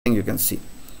thing you can see,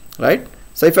 right?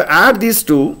 So if I add these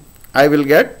two, I will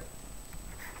get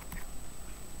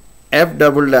f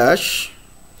double dash.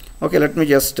 Okay, let me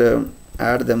just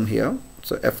add them here.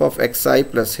 So f of xi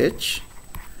plus h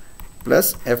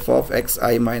plus f of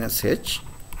xi minus h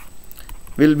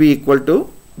will be equal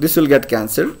to, this will get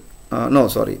cancelled. No,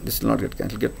 sorry, this will not get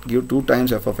cancelled. Give 2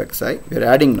 times f of xi. We are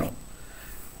adding now.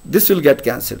 This will get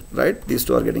cancelled, right? These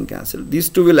two are getting cancelled. These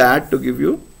two will add to give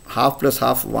you half plus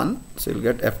half 1. So you'll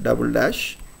get f double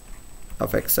dash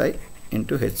of xi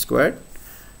into h squared,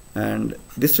 and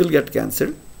this will get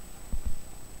cancelled.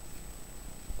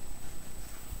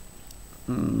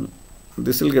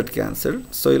 This will get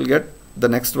cancelled. So you'll get the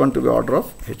next one to be order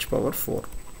of h power 4.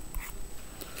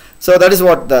 So that is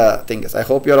what the thing is. I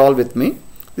hope you are all with me.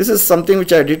 This is something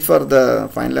which I did for the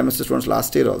final MSc students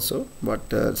last year also, but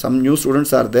some new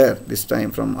students are there this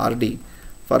time from RD.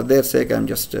 For their sake, I am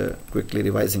just quickly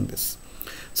revising this.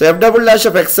 So f double dash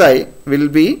of xi will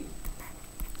be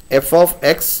f of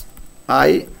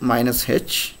xi minus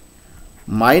h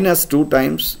minus 2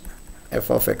 times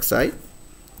f of xi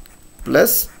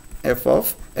plus f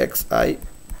of xi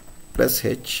plus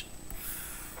h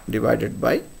divided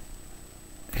by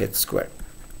h squared.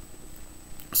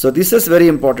 So this is very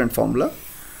important formula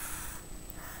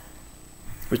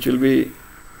which we'll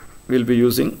be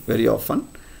using very often.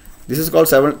 This is called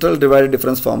central divided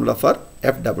difference formula for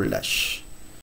f double dash.